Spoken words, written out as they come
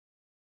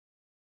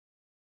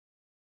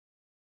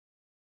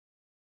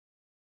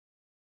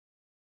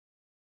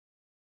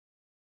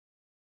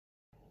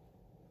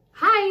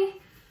Hi,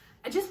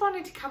 I just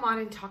wanted to come on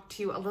and talk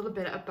to you a little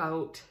bit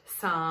about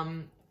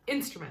some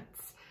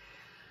instruments.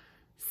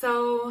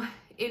 So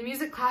in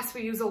music class,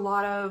 we use a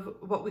lot of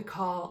what we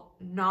call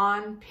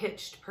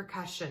non-pitched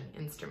percussion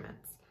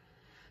instruments.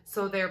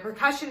 So they're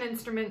percussion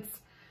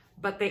instruments,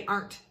 but they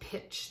aren't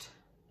pitched.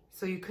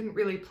 So you couldn't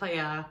really play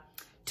a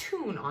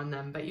tune on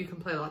them, but you can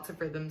play lots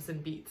of rhythms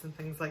and beats and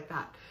things like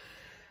that.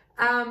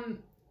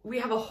 We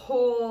have a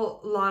whole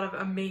lot of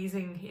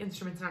amazing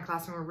instruments in our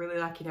classroom. We're really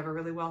lucky to have a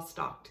really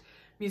well-stocked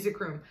music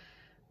room.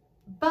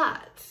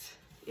 But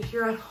if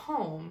you're at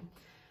home,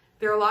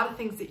 there are a lot of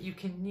things that you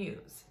can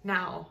use.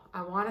 Now,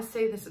 I want to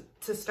say this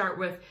to start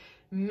with,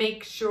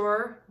 make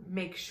sure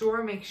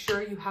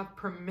you have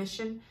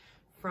permission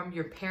from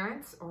your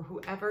parents or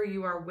whoever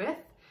you are with.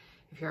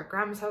 If you're at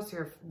grandma's house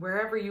or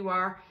wherever you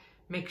are,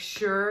 make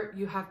sure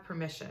you have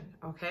permission,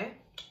 okay?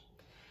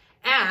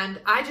 And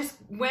I just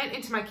went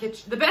into my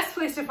kitchen. The best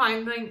place to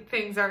find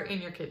things are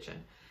in your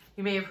kitchen.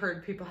 You may have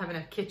heard people having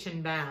a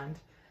kitchen band.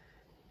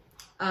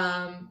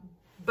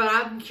 But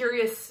I'm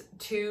curious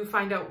to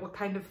find out what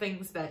kind of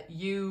things that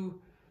you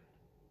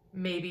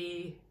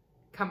maybe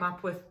come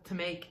up with to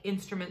make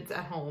instruments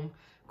at home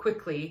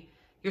quickly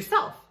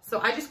yourself.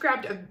 So I just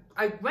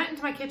I went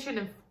into my kitchen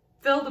and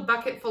filled a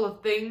bucket full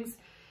of things,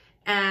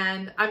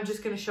 and I'm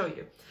just going to show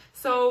you.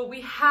 So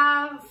we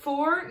have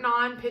 4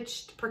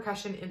 non-pitched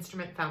percussion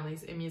instrument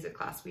families in music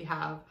class. We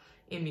have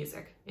in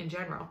music in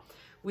general.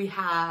 We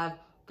have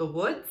the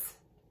woods.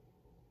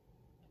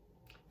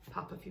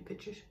 Pop a few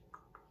pictures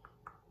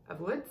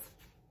of woods.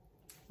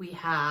 We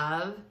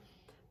have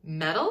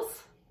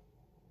metals.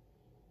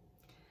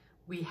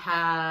 We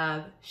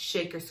have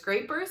shaker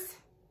scrapers.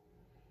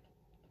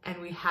 And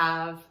we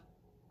have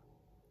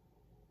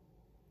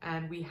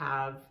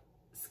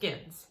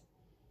skins.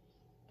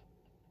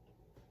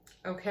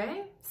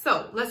 Okay,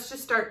 so let's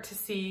just start to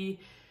see,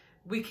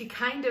 we could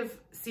kind of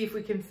see if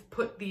we can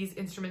put these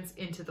instruments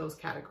into those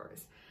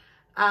categories.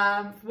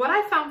 What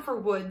I found for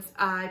woods,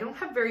 I don't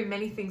have very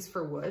many things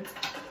for woods,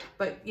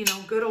 but you know,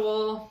 good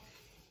old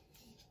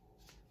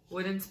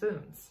wooden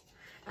spoons.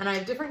 And I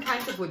have different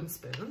kinds of wooden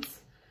spoons,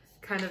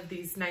 kind of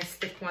these nice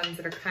thick ones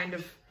that are kind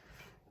of,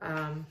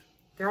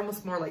 they're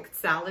almost more like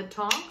salad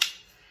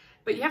tongs,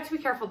 but you have to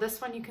be careful.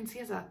 This one you can see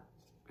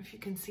if you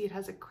can see, it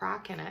has a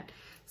crack in it.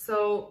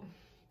 So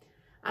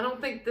I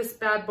don't think this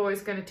bad boy is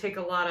going to take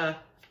a lot of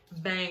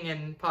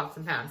banging pots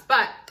and pans,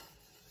 but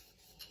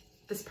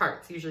this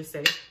part's usually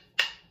safe.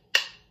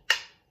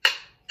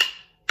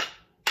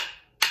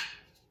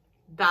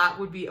 That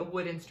would be a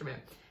wood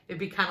instrument. It'd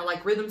be kind of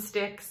like rhythm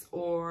sticks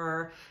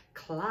or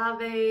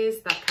claves,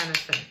 that kind of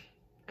thing.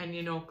 And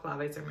you know,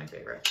 claves are my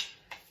favorite.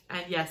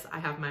 And yes, I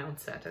have my own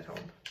set at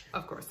home.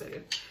 Of course I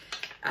do.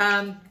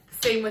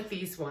 Same with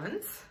these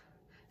ones.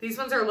 These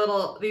ones are a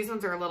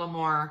little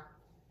more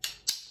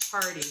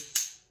hardy.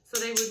 So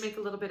they would make a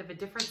little bit of a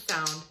different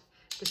sound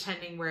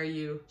depending where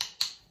you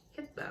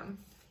hit them.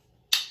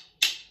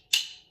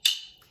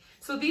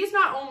 So these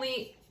not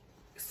only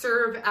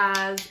serve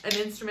as an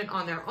instrument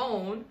on their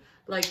own,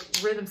 like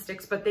rhythm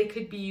sticks, but they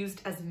could be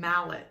used as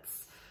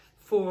mallets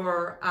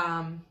for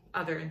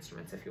other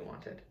instruments if you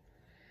wanted.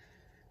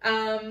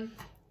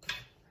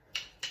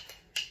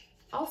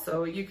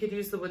 Also, you could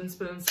use the wooden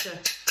spoons to,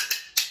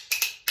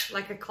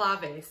 like a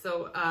clave.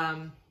 So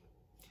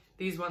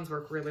these ones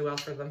work really well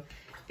for them.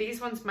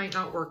 These ones might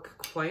not work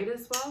quite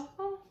as well.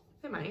 Oh,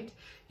 they might.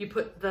 You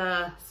put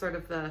the sort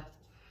of the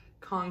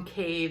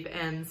concave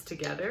ends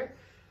together.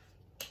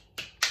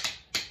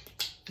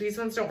 These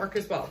ones don't work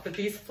as well, but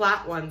these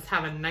flat ones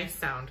have a nice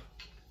sound.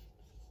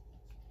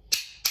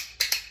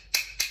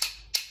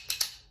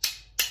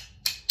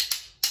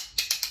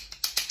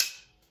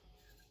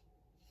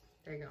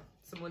 There you go,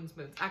 some wooden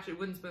spoons. Actually,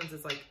 wooden spoons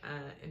is like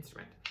an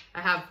instrument.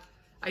 I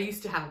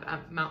used to have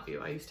at Mount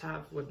View, I used to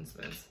have wooden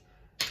spoons,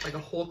 like a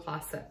whole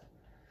class set.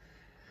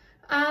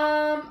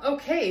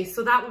 Okay,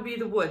 so that would be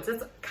the woods.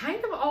 That's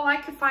kind of all I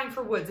could find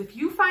for woods. If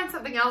you find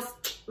something else,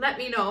 let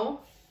me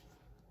know.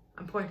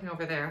 I'm pointing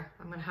over there.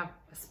 I'm gonna have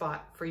a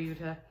spot for you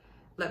to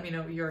let me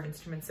know your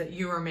instruments that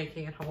you are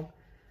making at home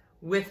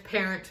with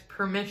parent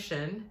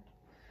permission.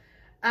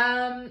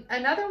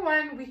 Another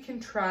one we can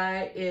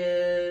try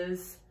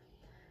is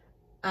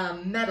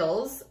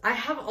metals.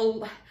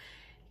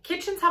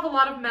 Kitchens have a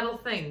lot of metal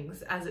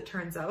things, as it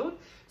turns out.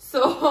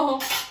 So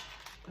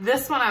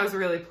this one I was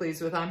really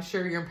pleased with. I'm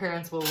sure your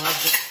parents will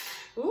love this.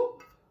 Ooh,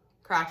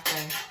 crack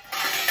thing.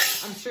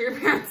 I'm sure your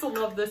parents will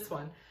love this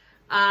one.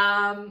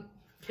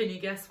 Can you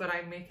guess what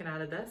I'm making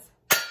out of this?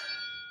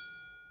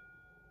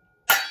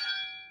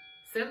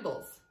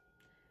 Cymbals.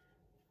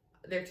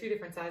 They're 2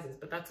 different sizes,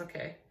 but that's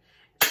okay.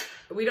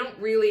 We don't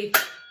really,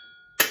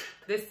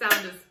 this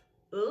sound is,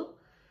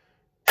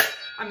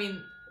 I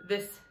mean,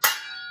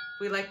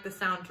 we like the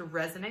sound to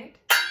resonate.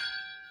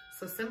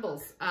 So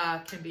cymbals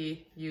can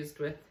be used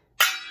with.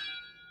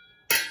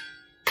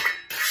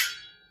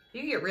 You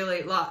can get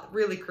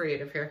really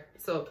creative here.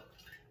 So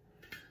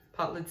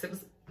pot lid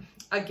cymbals.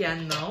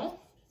 Again though,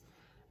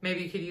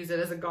 maybe you could use it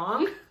as a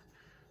gong.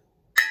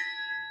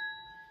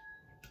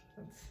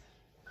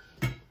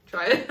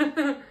 Try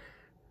it.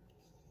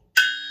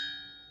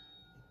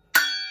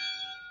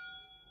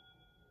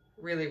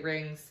 Really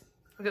rings.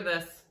 Look at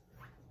this.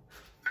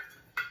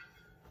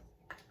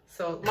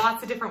 So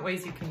lots of different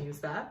ways you can use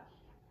that.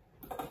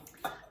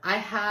 I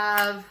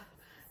have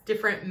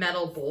different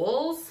metal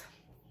bowls.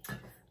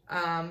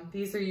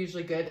 These are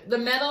usually good. The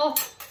metal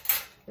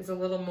is a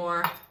little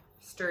more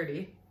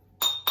sturdy.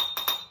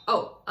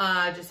 Oh,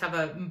 just have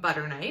a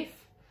butter knife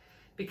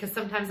because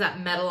sometimes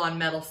that metal on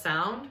metal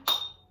sound.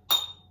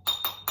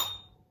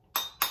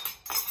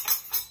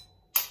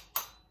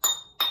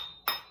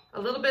 A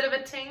little bit of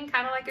a ting,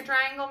 kind of like a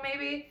triangle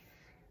maybe.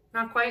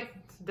 Not quite,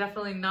 it's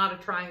definitely not a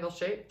triangle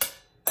shape.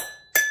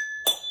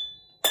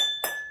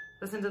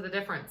 Listen to the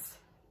difference.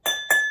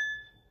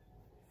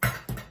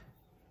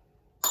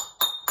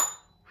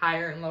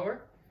 Higher and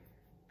lower,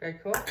 very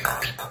cool.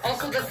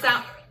 Also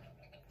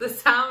the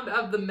sound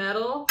of the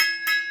metal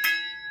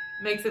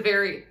makes a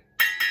very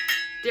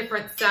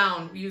different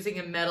sound using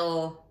a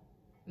metal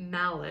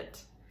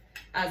mallet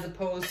as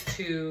opposed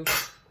to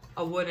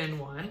a wooden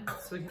one.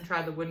 So we can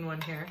try the wooden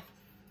one here.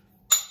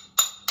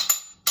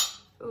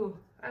 Ooh,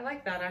 I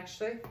like that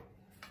actually.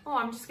 Oh,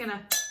 I'm just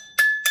gonna.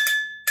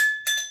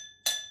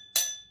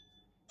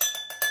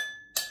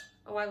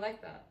 Oh, I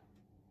like that.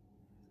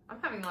 I'm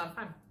having a lot of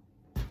fun.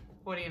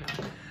 What do you know?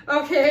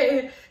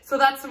 Okay, so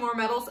that's some more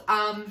metals.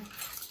 I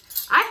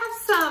have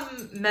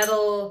some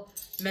metal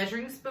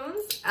measuring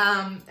spoons.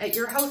 At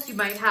your house, you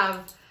might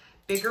have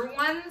bigger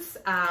ones,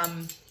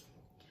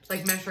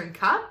 like measuring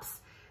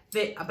cups.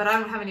 But I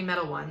don't have any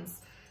metal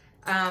ones.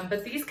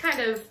 But these kind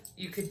of,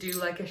 you could do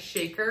like a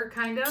shaker,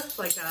 kind of,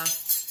 like a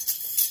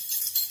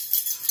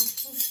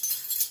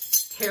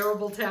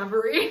terrible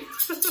tambourine.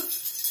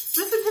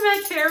 Listen to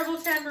that terrible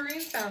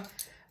tambourine sound.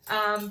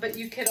 But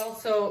you could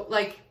also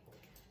like,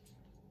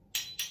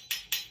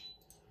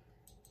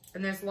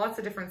 and there's lots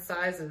of different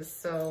sizes,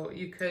 so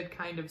you could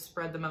kind of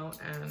spread them out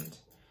and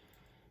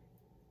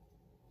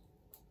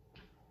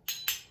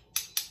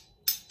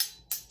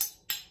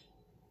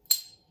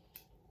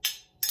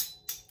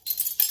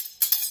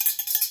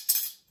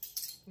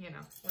you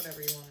know,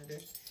 whatever you want to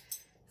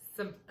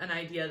do. An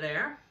idea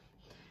there.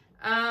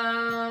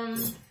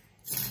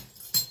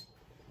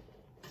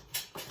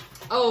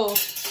 Oh,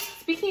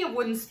 speaking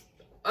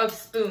of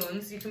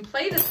spoons, you can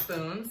play the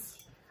spoons.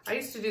 I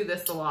used to do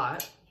this a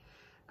lot.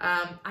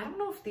 I don't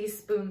know if these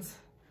spoons,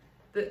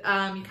 you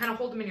kind of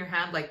hold them in your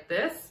hand like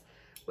this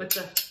with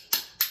the,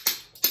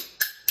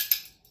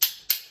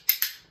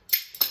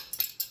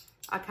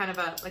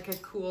 like a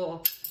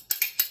cool,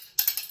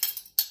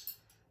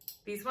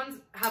 these ones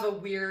have a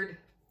weird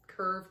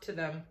curve to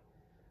them.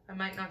 I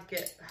might not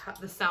get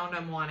the sound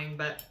I'm wanting,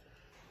 but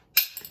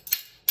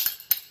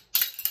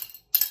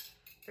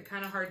they're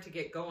kind of hard to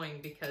get going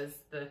because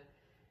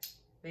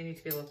they need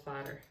to be a little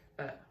flatter,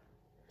 but,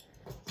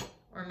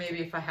 or maybe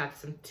if I have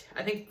some,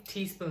 I think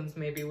teaspoons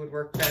maybe would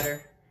work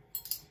better.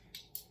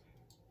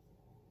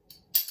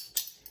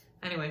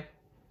 Anyway,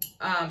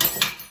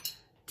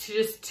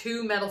 just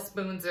 2 metal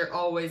spoons are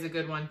always a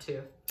good one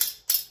too.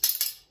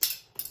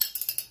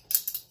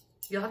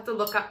 You'll have to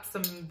look up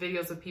some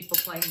videos of people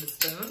playing the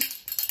spoons.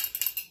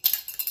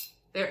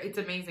 It's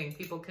amazing.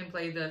 People can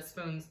play the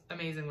spoons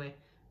amazingly.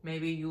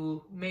 Maybe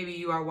you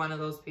are one of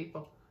those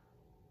people.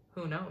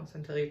 Who knows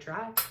until you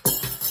try.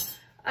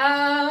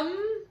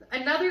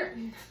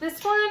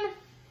 This one,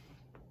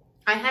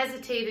 I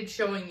hesitated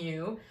showing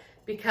you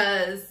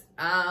because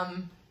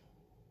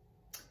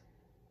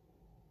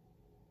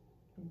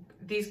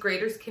these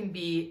graters can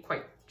be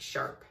quite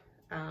sharp.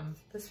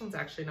 This one's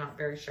actually not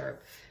very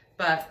sharp,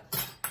 but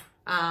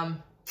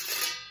kind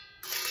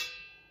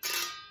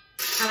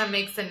of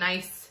makes a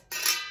nice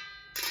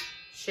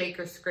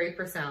shaker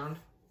scraper sound.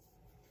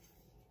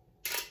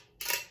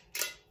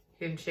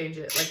 You can change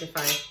it, like if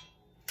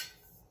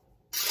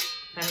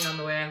depending on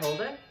the way I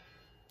hold it.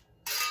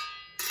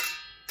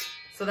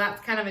 So that's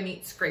kind of a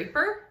neat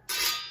scraper.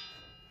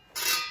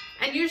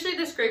 And usually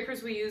the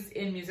scrapers we use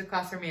in music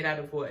class are made out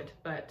of wood,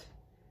 but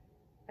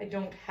I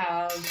don't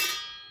have,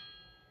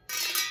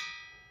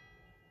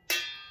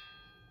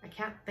 I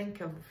can't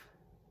think of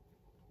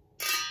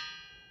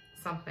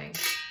something.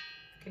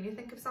 Can you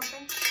think of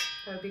something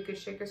that would be a good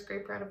shaker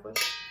scraper out of wood?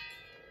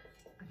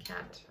 I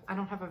can't. I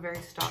don't have a very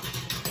stock.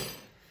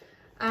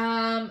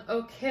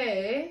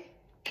 Okay.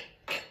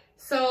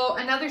 So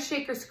another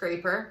shaker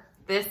scraper.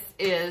 This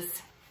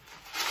is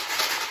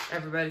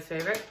everybody's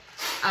favorite.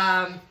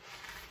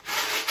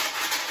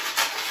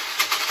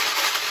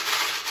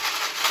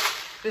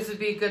 This would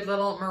be a good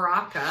little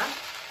maraca.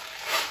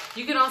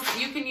 You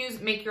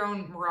can make your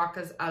own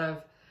maracas out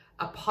of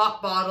a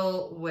pop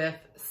bottle with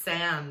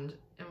sand.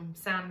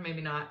 Sand,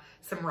 maybe not,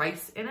 some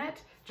rice in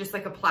it. Just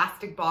like a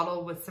plastic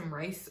bottle with some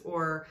rice,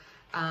 or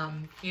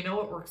you know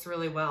what works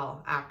really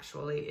well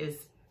actually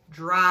is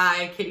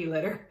dry kitty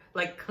litter,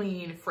 like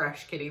clean,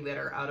 fresh kitty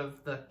litter out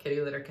of the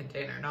kitty litter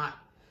container.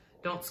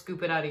 Don't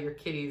scoop it out of your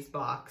kitty's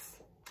box.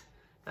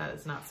 That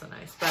is not so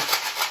nice, but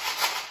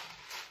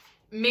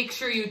make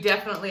sure you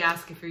definitely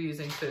ask if you're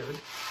using food.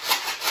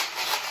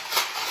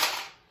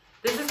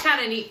 This is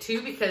kind of neat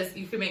too because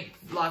you can make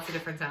lots of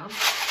different sounds.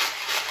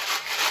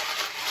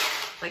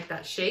 Like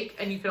that shake,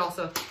 and you could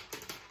also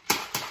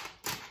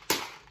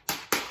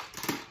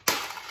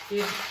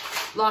use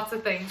lots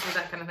of things with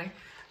that kind of thing.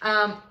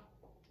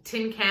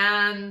 Tin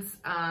cans,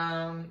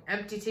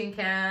 empty tin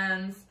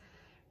cans,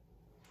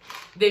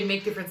 they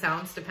make different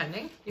sounds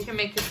depending. You can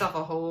make yourself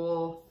a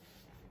whole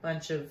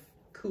bunch of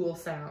cool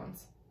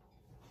sounds.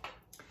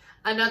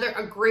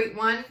 A great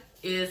one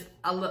is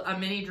a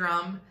mini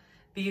drum.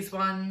 These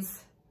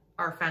ones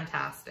are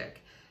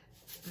fantastic.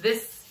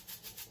 This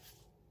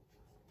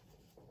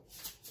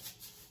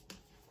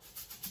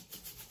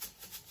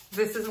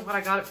isn't what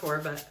I got it for,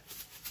 but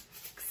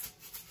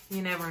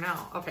you never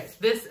know. Okay,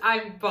 this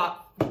I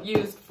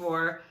used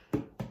for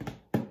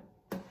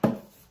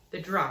the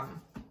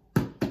drum.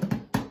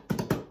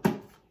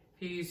 If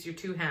you use your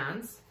two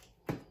hands.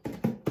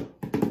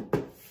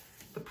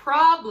 The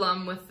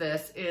problem with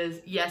this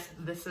is, yes,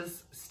 this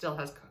still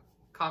has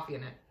coffee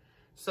in it.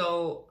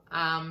 So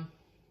I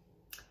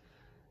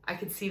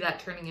could see that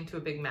turning into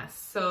a big mess.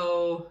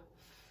 So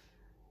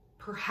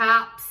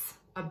perhaps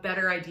a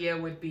better idea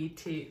would be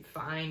to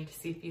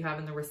see if you have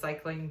in the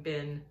recycling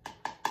bin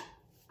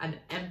an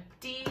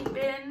empty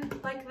bin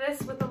like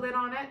this with a lid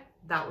on it.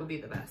 That would be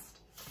the best.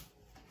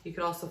 You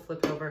could also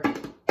flip it over.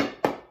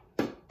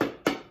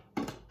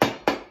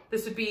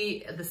 This would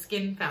be the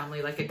skin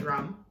family, like a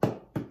drum,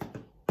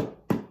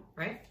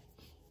 right?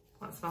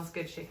 Well, it smells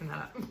good shaking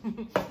that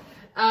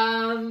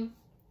up.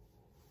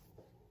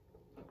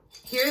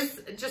 Here's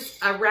just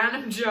a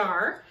random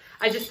jar.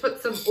 I just put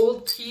some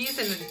old keys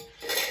and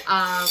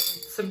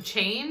some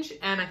change,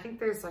 and I think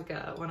there's like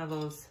one of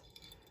those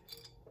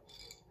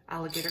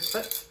alligator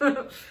clips.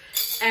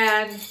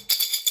 And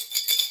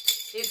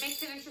it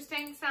makes an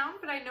interesting sound,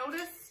 but I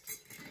noticed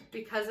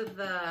because of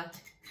the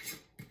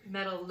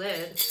metal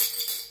lid,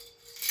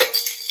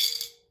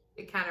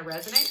 it kind of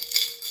resonates.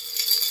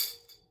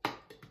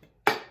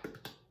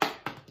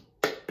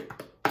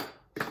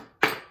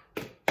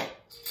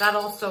 That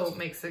also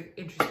makes an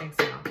interesting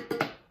sound.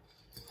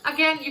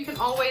 Again, you can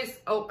always,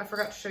 oh, I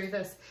forgot to show you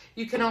this.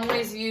 You can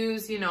always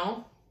use, you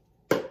know,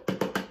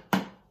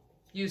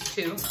 use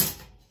two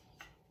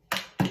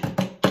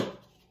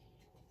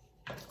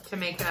to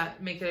make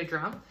it a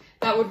drum.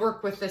 That would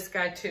work with this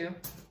guy too.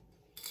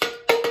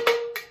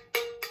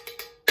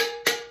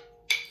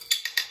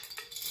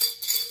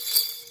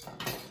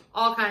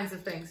 All kinds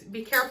of things.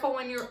 Be careful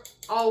when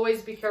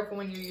always be careful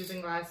when you're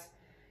using glass.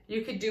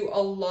 You could do a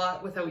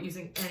lot without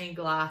using any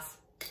glass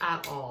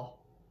at all.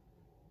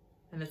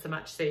 And it's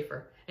much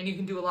safer. And you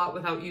can do a lot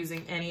without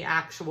using any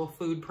actual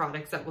food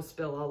products that will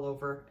spill all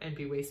over and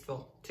be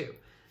wasteful too.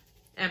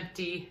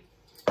 Empty.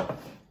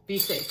 Be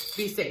safe.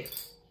 Be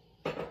safe.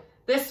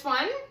 This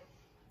one,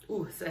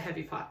 ooh, it's a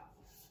heavy pot.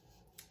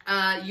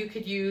 You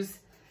could use,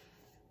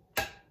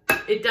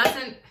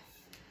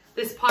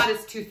 this pot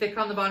is too thick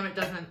on the bottom. It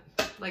doesn't,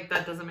 like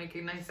that doesn't make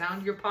a nice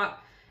sound.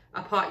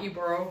 A pot you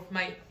borrow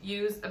might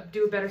do a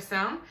better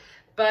sound.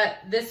 But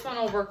this one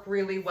will work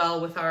really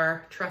well with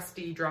our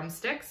trusty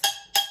drumsticks.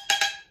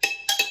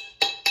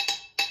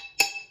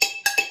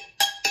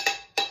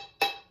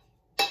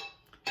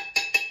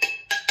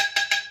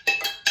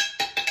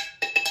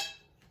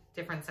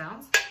 Different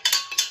sounds.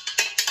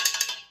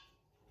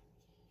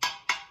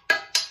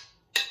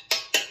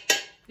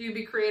 You can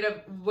be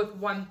creative with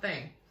one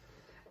thing.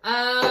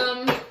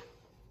 I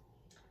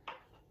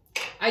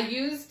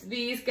used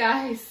these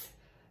guys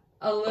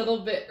a little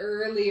bit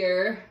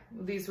earlier.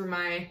 These were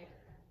my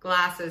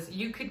glasses.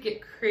 You could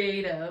get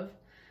creative.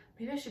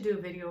 Maybe I should do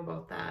a video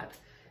about that.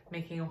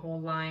 Making a whole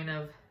line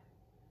of,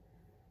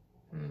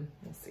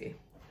 we'll see.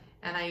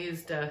 And I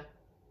used I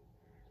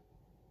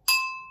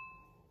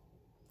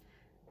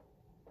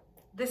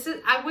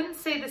wouldn't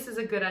say this is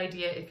a good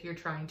idea if you're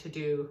trying to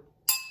do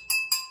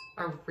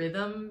a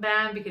rhythm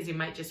band, because you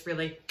might just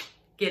really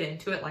get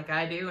into it like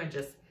I do and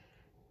just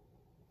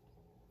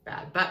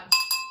bad. But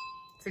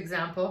it's an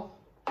example.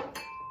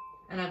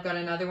 And I've got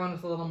another one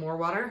with a little more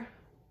water.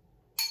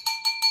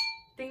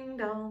 Ding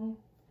dong.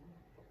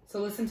 So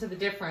listen to the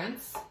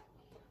difference.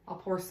 I'll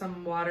pour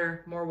some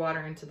water, more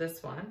water into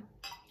this one.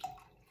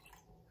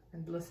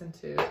 And listen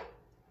to,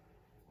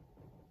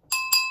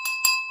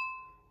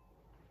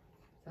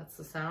 that's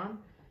the sound.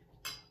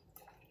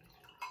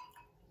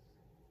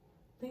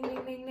 Ding,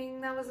 ding, ding,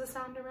 ding. That was the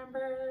sound,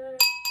 remember?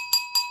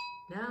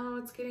 Now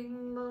it's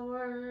getting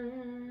lower.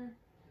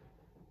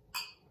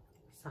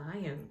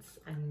 Science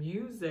and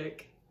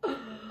music.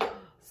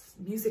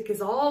 Music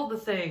is all the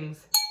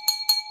things.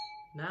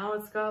 Now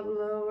it's got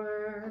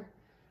lower.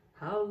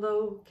 How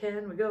low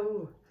can we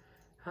go?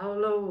 How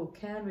low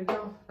can we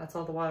go? That's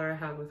all the water I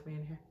have with me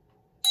in here.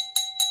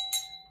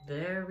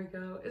 There we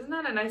go. Isn't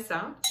that a nice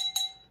sound?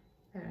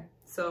 Okay,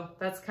 so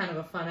that's kind of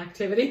a fun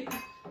activity.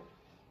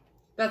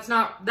 That's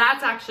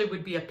actually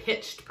would be a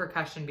pitched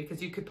percussion,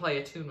 because you could play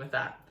a tune with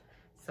that.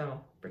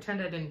 So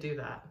pretend I didn't do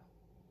that.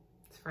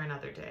 It's for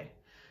another day.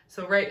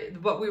 So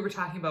what we were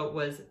talking about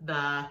was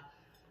the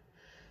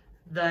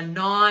the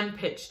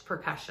non-pitched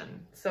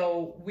percussion.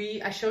 So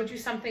I showed you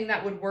something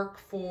that would work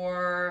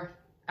for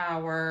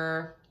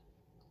our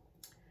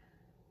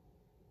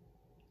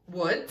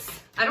woods.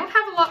 I don't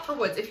have a lot for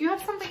woods. If you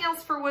have something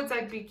else for woods,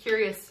 I'd be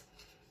curious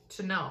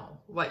to know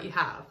what you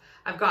have.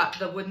 I've got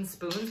the wooden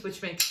spoons,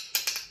 which make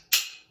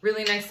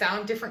really nice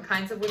sound, different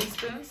kinds of wooden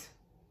spoons,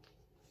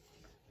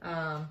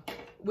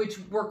 which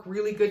work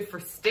really good for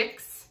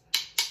sticks,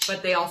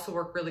 but they also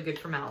work really good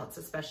for mallets,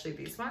 especially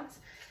these ones.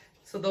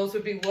 So those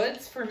would be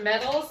woods. For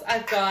metals,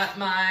 I've got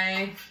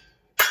my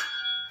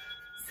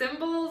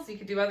cymbals. You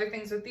could do other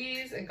things with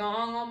these, a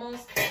gong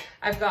almost.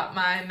 I've got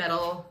my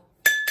metal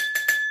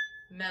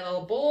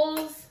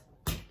bowls.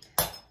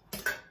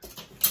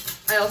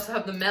 I also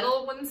have the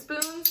metal wooden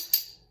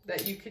spoons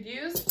that you could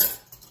use.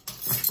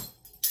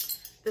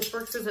 This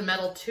works as a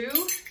metal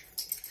too.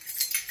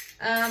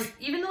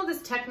 Even though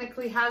this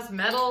technically has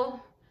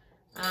metal,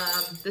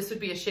 this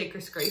would be a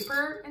shaker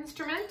scraper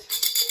instrument.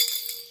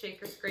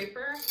 Shaker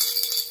scraper.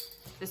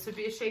 This would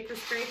be a shaker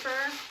scraper.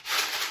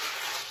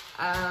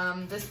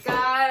 This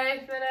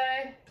guy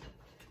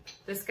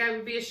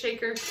would be a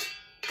shaker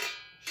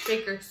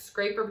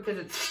scraper because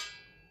it's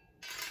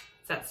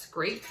that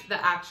scrape,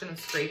 the action of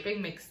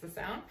scraping makes the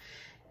sound.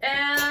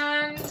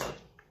 And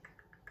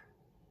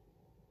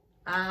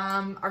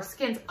our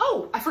skins.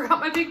 Oh, I forgot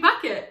my big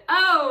bucket.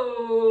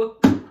 Oh,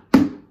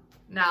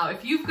 now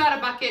if you've got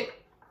a bucket,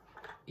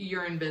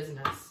 you're in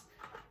business.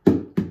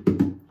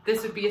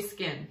 This would be a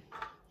skin.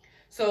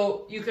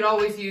 So you could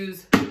always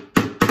use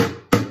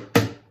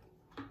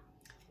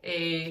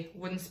a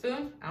wooden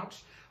spoon,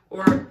 ouch,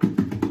 or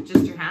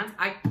just your hands.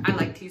 I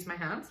like to use my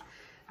hands.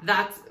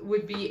 That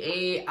would be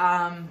a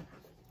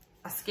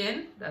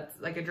skin, that's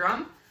like a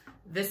drum.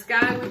 This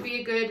guy would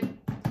be a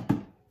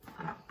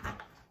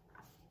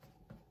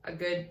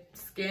good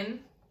skin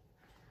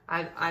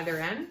either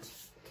end.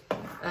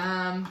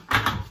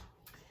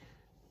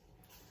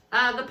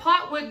 The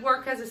pot would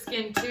work as a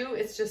skin too.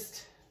 It's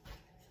just,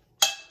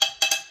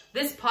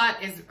 this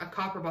pot is a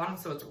copper bottom,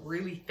 so it's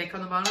really thick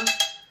on the bottom.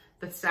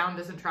 The sound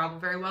doesn't travel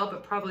very well,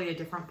 but probably a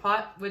different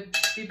pot would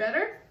be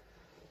better.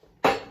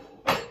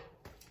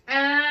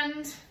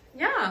 And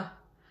yeah,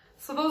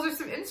 so those are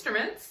some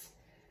instruments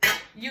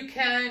you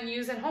can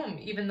use at home,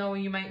 even though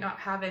you might not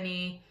have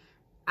any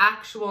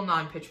actual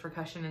non-pitch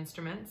percussion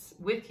instruments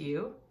with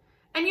you.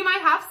 And you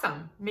might have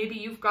some. Maybe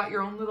you've got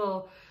your own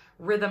little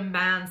rhythm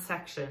band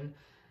section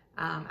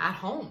at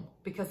home,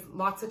 because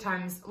lots of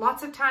times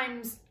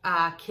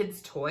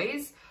kids'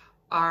 toys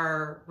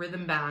are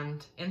rhythm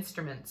band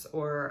instruments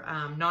or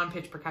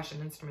non-pitch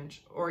percussion instruments,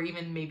 or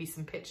even maybe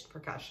some pitched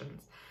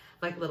percussions,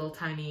 like little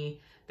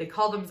tiny, they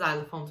call them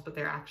xylophones, but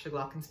they're actually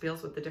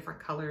glockenspiels with the different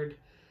colored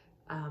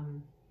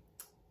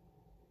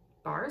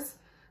bars.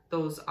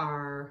 Those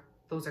are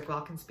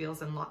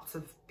glockenspiels, and lots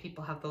of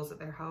people have those at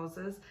their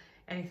houses,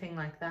 anything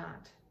like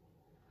that.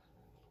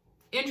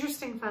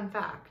 Interesting fun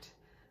fact.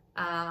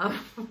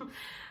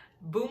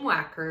 Boom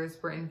whackers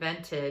were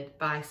invented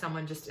by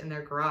someone just in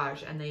their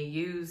garage, and they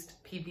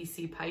used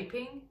PVC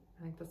piping,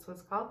 I think that's what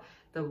it's called,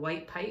 the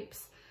white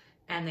pipes,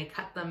 and they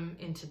cut them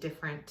into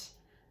different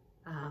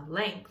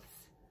lengths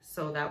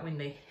so that when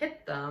they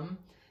hit them,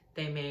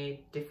 they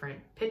made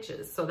different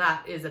pitches. So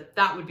that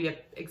would be an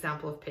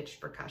example of pitched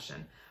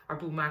percussion. Our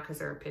boom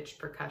whackers are a pitched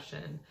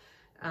percussion.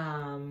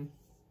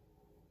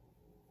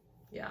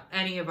 Yeah,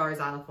 any of our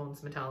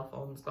xylophones,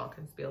 metallophones,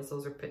 glockenspiels,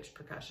 those are pitched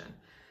percussion.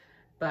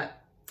 But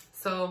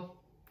so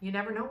you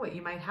never know what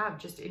you might have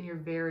just in your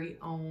very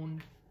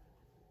own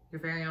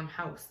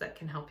house that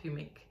can help you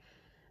make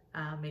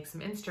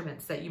some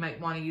instruments that you might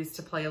want to use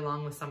to play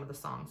along with some of the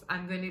songs.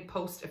 I'm going to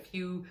post a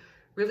few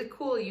really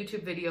cool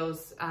YouTube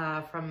videos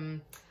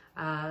from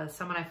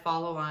someone I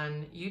follow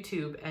on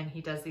YouTube, and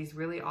he does these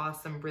really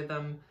awesome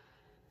rhythm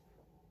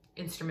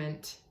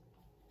instrument.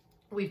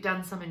 We've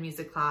done some in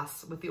music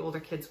class with the older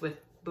kids with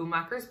boom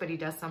whackers, but he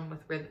does some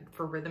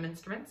for rhythm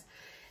instruments.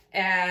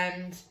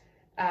 And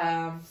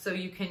so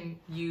you can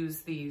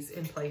use these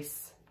in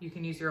place. You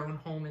can use your own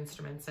home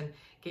instruments and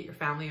get your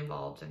family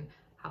involved and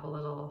have a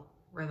little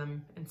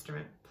rhythm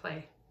instrument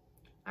play.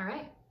 All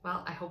right,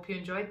 well, I hope you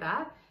enjoyed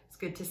that. It's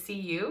good to see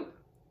you.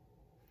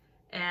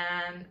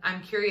 And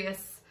I'm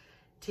curious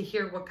to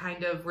hear what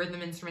kind of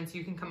rhythm instruments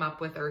you can come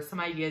up with, or some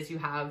ideas you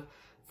have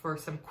for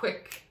some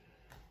quick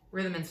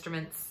rhythm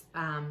instruments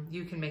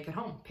you can make at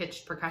home.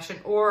 Pitched percussion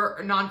or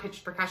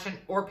non-pitched percussion,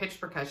 or pitched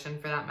percussion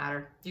for that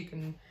matter. You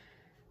can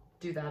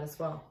do that as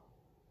well.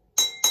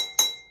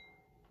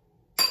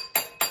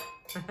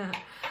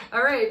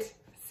 All right,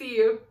 see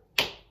you.